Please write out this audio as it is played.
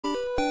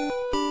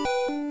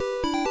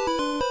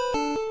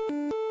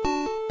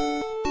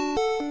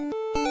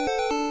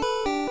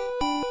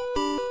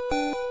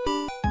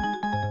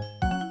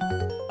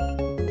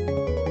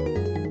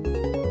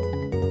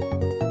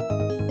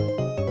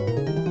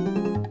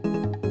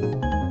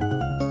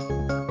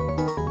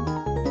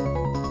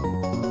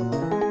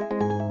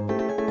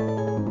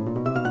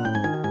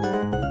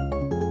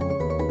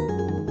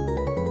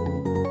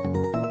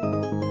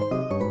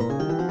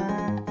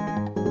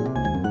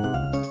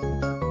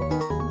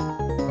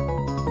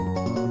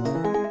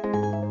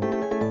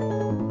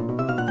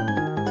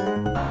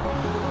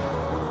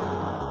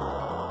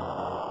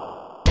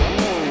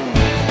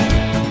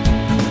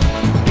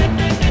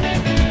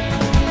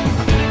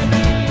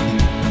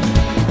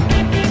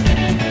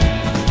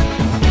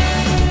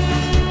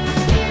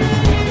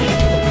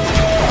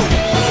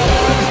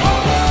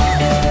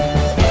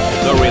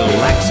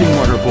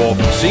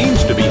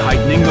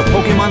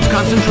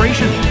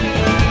concentration.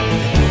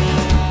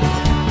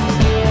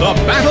 The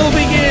battle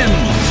begins!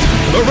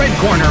 The red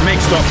corner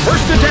makes the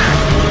first attack.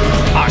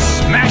 A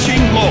smashing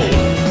blow.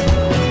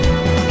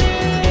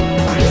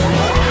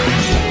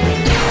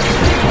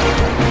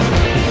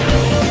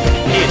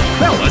 It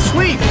fell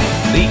asleep.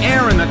 The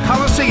air in the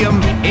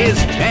Colosseum is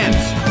tense.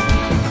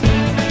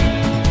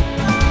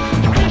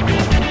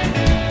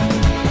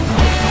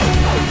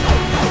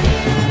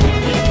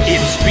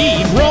 Its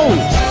speed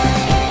rose.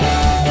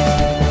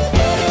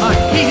 A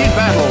heated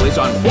battle is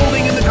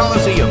unfolding in the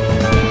Colosseum.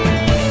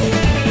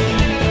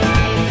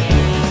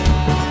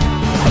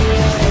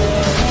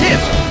 Hit!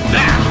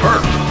 That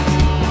hurt!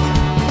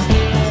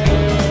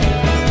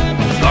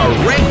 The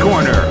red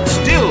corner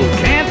still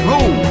can't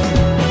move.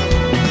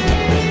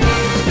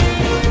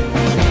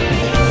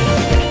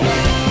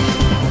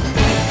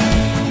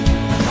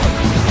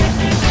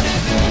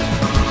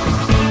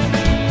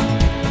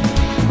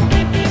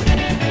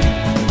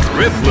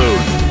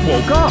 Drifloon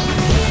woke up.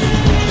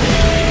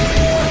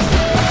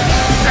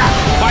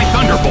 Zapped by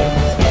Thunderbolt.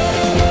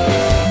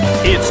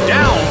 It's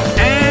down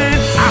and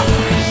out.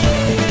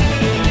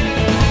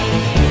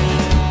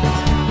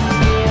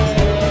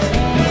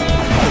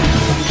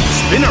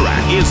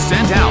 Spinarak is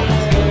sent out.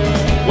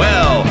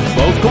 Well,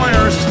 both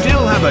corners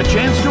still have a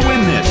chance to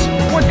win this.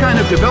 What kind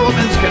of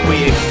developments can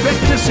we expect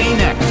to see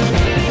next?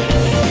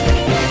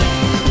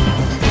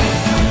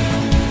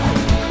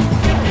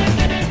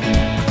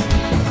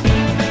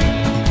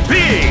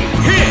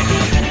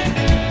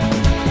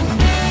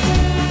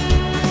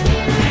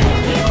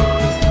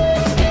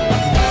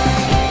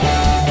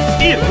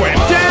 It went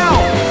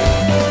down!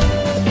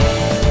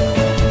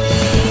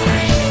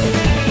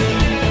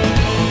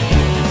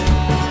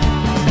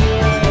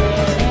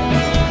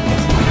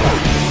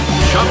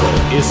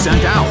 Shuckle is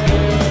sent out.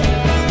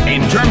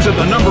 In terms of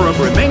the number of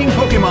remaining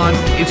Pokémon,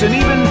 it's an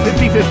even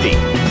 50-50.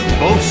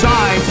 Both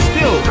sides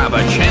still have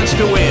a chance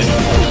to win.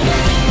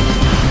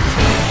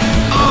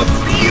 A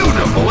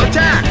beautiful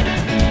attack!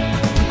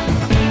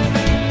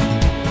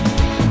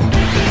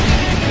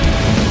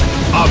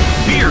 A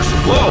fierce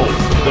blow!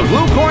 The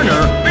blue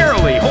corner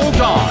barely holds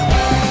on.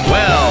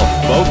 Well,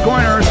 both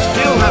corners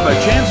still have a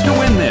chance to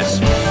win this.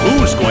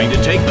 Who's going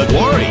to take the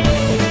glory?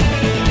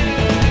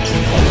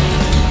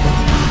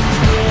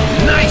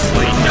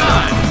 Nicely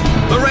done!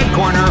 The red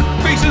corner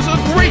faces a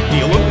great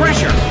deal of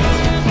pressure.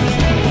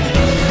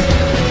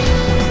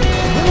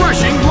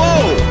 Rushing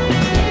blow!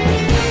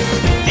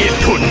 It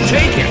couldn't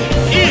take it.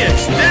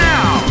 It's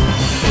down!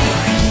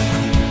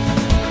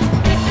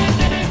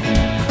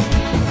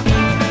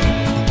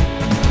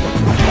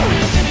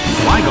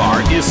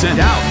 Gligar is sent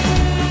out.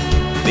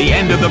 The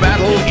end of the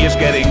battle is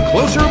getting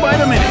closer by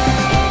the minute.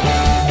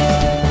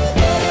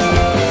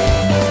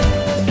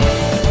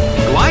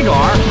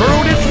 Gligar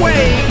burrowed its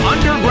way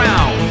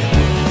underground.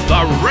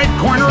 The red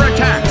corner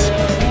attacks,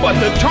 but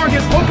the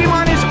target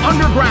Pokémon is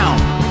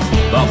underground.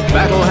 The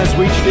battle has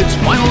reached its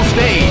final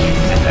stage,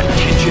 and the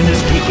tension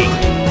is peaking.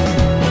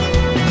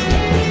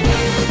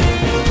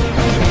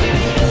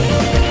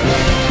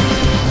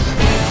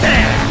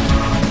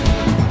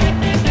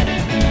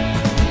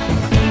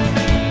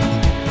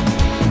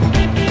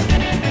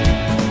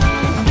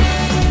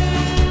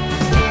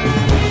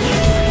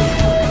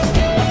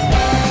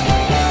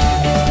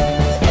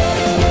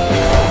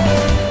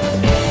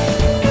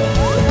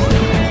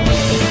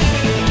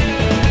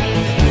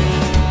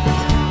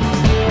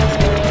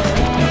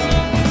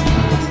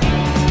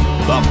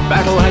 The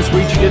battle has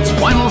reached its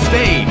final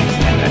stage,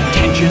 and the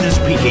tension is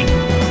peaking.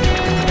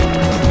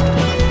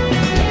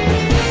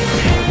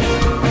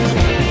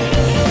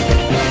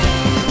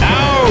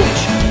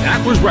 Ouch!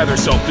 That was rather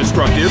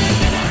self-destructive.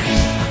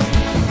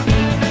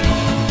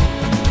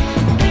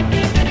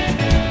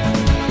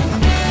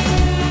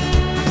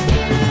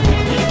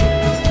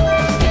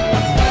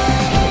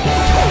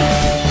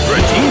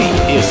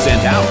 Dratini is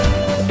sent out.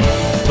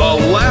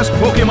 The last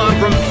Pokémon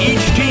from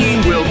each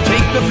team will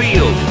take the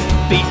field.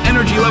 The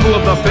energy level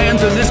of the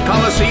fans in this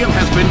Colosseum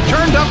has been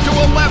turned up to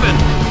 11.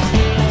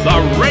 The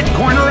red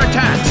corner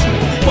attacks,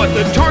 but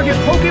the target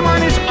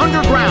Pokémon is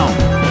underground.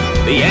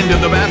 The end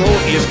of the battle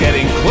is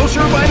getting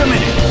closer by the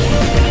minute.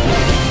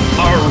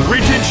 A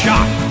rigid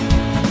shot.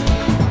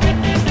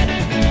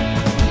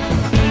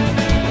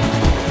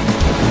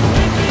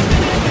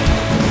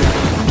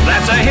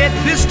 That's a hit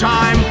this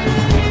time.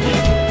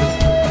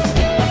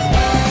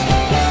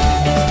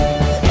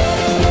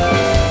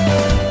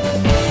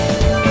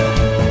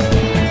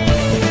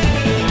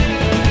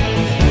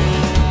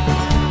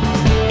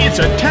 Its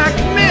attack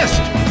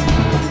missed!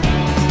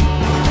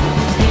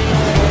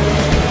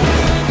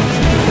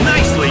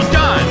 Nicely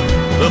done!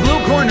 The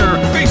blue corner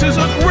faces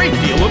a great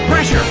deal of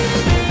pressure.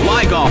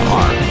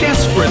 Gligar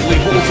desperately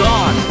holds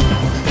on.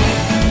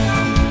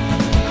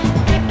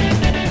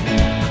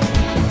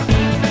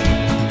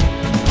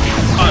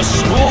 A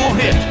small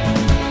hit.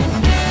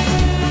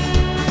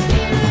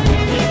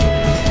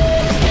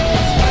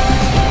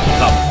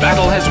 The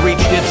battle has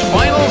reached its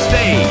final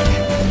stage.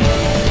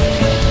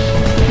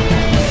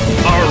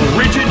 A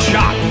rigid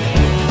shot.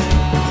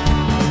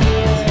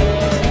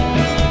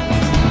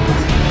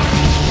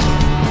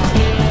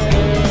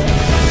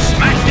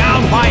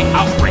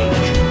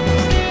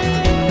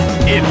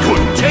 It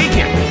couldn't take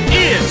it.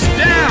 It's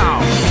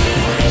down.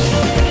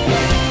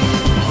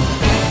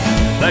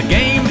 The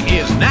game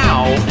is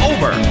now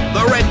over.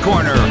 The red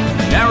corner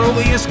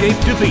narrowly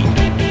escaped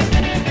defeat.